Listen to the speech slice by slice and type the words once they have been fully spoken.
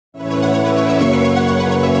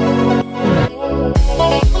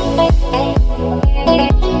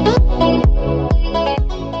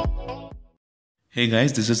Hey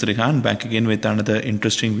guys, this is Rehan back again with another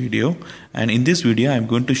interesting video, and in this video I am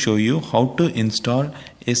going to show you how to install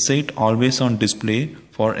S8 always on display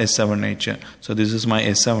for S7 Edge. So this is my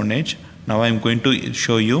S7 Edge. Now I am going to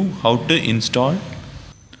show you how to install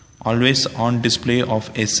always on display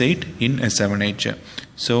of S8 in S7 Edge.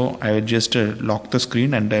 So I will just lock the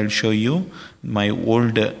screen and I will show you my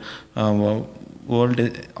old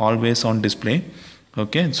always on display.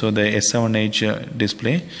 Okay, so the S7 Edge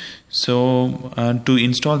display. So to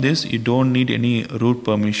install this, you don't need any root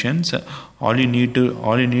permissions. All you need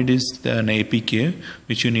is an APK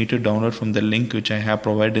which you need to download from the link which I have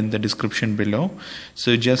provided in the description below.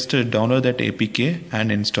 So just download that APK and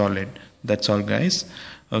install it. That's all, guys.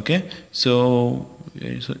 Okay, so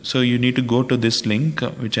you need to go to this link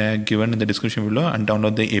which I have given in the description below and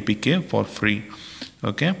download the APK for free.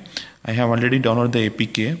 Okay, I have already downloaded the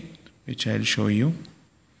APK which I will show you.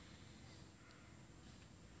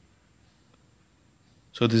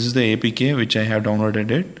 So this is the APK which I have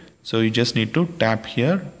downloaded it. So you just need to tap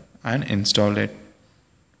here and install it.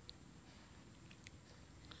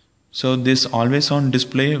 So this always on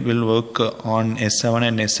display will work on S7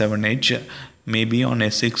 and S7 Edge, maybe on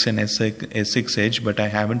S6 and S6 Edge, but I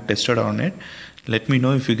haven't tested on it. Let me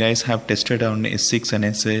know if you guys have tested on S6 and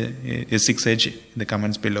S6 Edge in the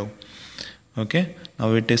comments below. Okay,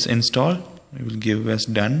 now it is installed. It will give us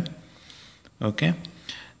done. Okay,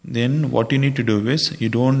 then what you need to do is you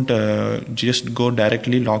don't just go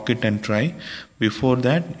directly lock it and try. Before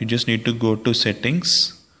that, you just need to go to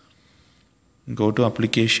settings, go to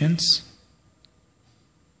applications,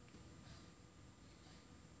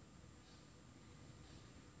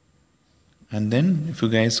 and then if you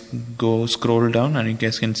guys go scroll down and you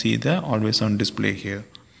guys can see the always on display here.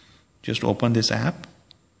 Just open this app,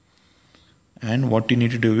 and what you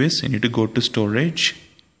need to do is you need to go to storage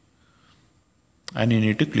and you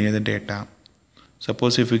need to clear the data.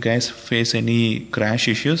 Suppose if you guys face any crash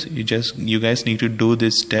issues, you guys need to do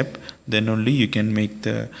this step, then only you can make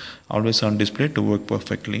the always on display to work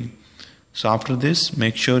perfectly. So after this,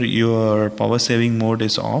 make sure your power saving mode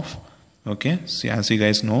is off. Okay, so as you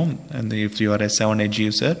guys know, and if you are a S7 Edge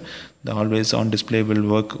user, the always on display will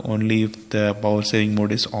work only if the power saving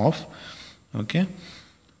mode is off. Okay,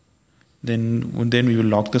 then we will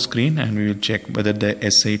lock the screen and we will check whether the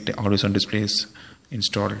S8 always on display is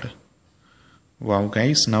installed. Wow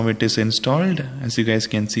guys, now it is installed. As you guys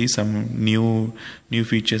can see, some new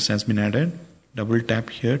features has been added. Double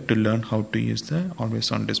tap here to learn how to use the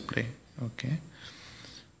always on display. Okay,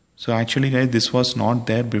 so actually guys, this was not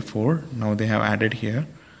there before. Now they have added here.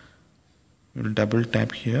 We'll double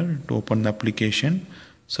tap here to open the application.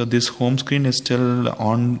 So this home screen is still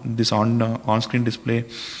on. This on-screen display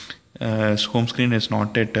home screen is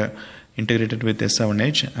not yet integrated with S7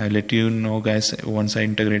 Edge. I'll let you know guys once I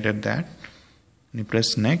integrated that. You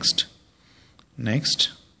press next,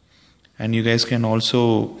 and you guys can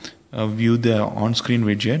also view the on-screen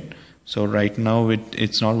widget. So right now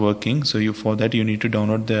it's not working, so for that you need to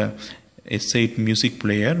download the S8 music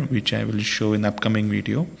player, which I will show in the upcoming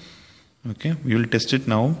video. Okay, we will test it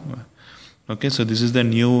now. Okay, so this is the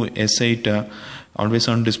new S8 always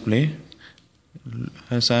on display.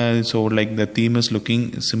 So like the theme is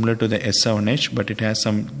looking similar to the S7 Edge, but it has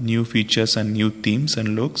some new features and new themes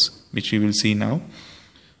and looks which we will see now.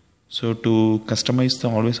 So to customize the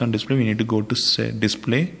always on display, we need to go to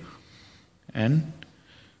display and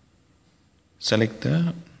select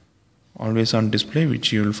the always on display,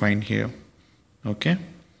 which you will find here. Okay,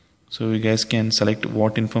 so you guys can select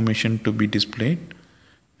what information to be displayed,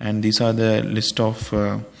 and these are the list of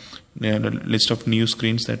new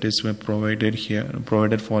screens that is provided here,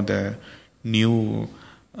 provided for the new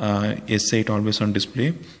S8 always on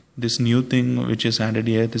display. This new thing which is added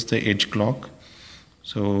here is the edge clock.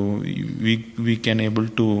 So we can able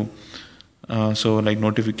to so like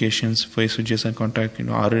notifications, face switches and contact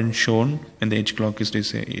aren't shown when the edge clock is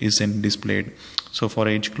displayed. So for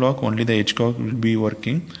edge clock, only the edge clock will be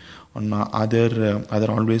working. On other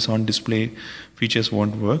always on display features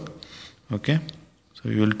won't work. Okay, so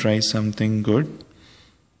we will try something good.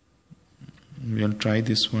 We will try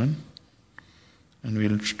this one, and we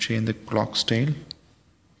will change the clock style.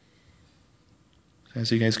 As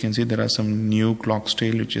you guys can see, there are some new clock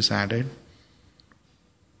style which is added.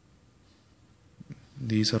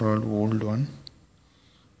 These are all old one.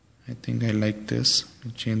 I think I like this.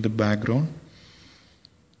 I'll change the background.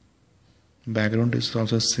 Background is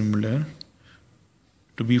also similar.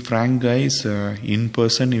 To be frank guys, in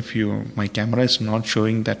person, my camera is not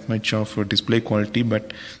showing that much of display quality,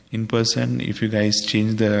 but in person, if you guys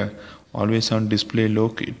change the always on display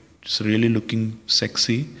look, it's really looking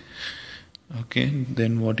sexy. Okay,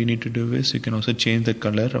 then what you need to do is you can also change the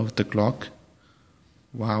color of the clock.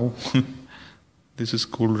 Wow, this is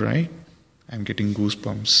cool, right? I'm getting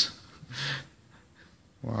goosebumps.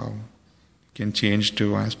 Wow, you can change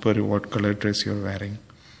to as per what color dress you're wearing.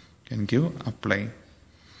 You can give apply.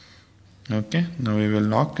 Okay, now we will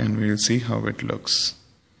lock and we will see how it looks.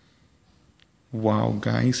 Wow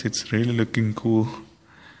guys, it's really looking cool.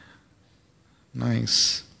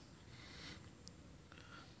 Nice.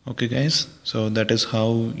 Okay guys, so that is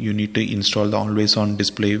how you need to install the always on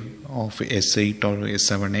display of S8 or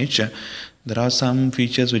S7 Edge. There are some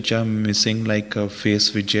features which are missing, like face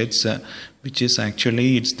widgets, which is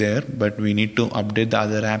actually it's there, but we need to update the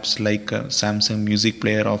other apps like Samsung Music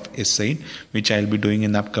Player of S8, which I'll be doing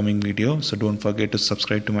in the upcoming video. So don't forget to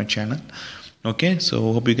subscribe to my channel. Okay,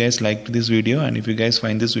 so hope you guys liked this video, and if you guys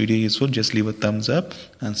find this video useful, just leave a thumbs up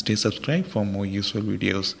and stay subscribed for more useful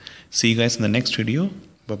videos. See you guys in the next video.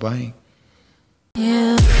 Bye bye.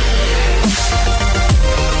 Yeah.